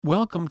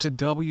Welcome to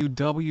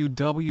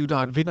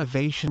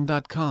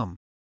www.vidovation.com.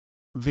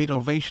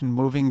 Vidovation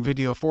Moving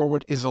Video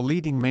Forward is a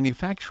leading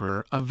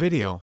manufacturer of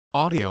video,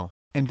 audio,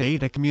 and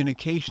data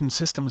communication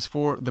systems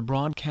for the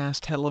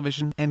broadcast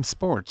television and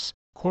sports,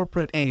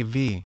 corporate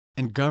AV,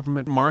 and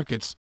government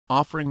markets,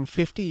 offering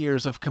 50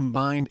 years of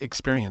combined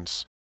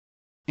experience.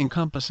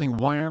 Encompassing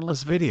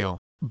wireless video,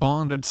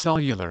 bonded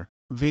cellular,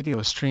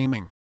 video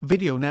streaming,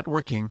 video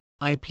networking,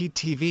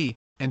 IPTV,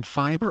 and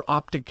fiber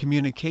optic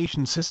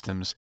communication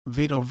systems,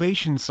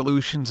 Vidovation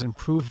solutions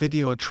improve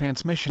video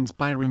transmissions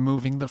by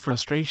removing the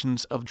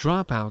frustrations of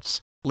dropouts,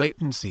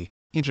 latency,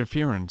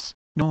 interference,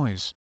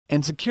 noise,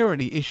 and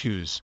security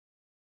issues.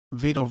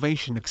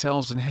 Vidovation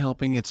excels in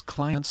helping its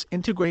clients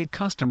integrate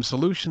custom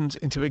solutions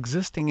into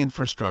existing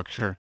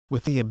infrastructure,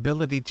 with the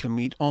ability to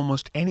meet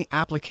almost any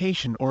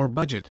application or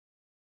budget.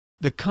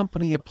 The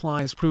company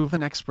applies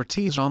proven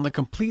expertise on the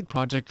complete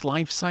project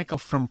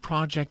lifecycle, from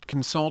project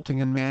consulting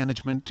and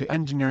management to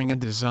engineering and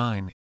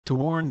design, to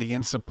warranty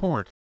and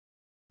support.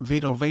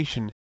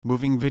 Vidovation,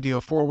 Moving Video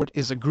Forward,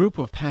 is a group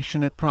of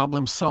passionate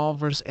problem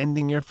solvers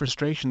ending your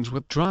frustrations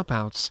with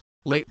dropouts,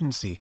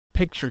 latency,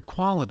 picture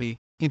quality,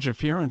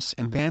 interference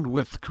and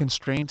bandwidth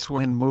constraints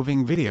when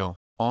moving video,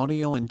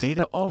 audio and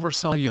data over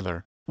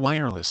cellular,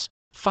 wireless,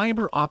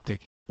 fiber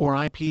optic, or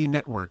IP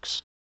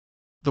networks.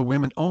 The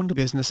women-owned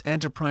business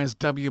enterprise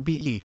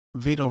WBE,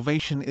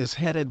 Vidovation, is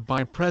headed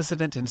by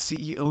President and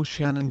CEO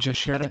Shannon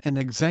Jashetta and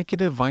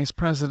Executive Vice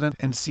President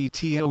and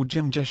CTO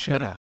Jim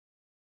Jashetta.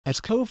 As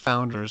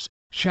co-founders,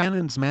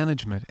 Shannon's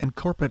management and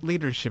corporate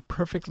leadership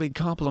perfectly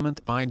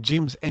complement by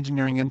Jim's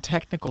engineering and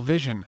technical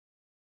vision.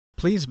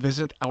 Please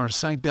visit our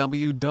site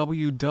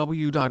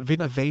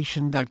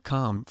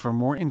www.vidovation.com for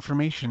more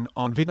information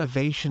on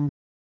Vidovation.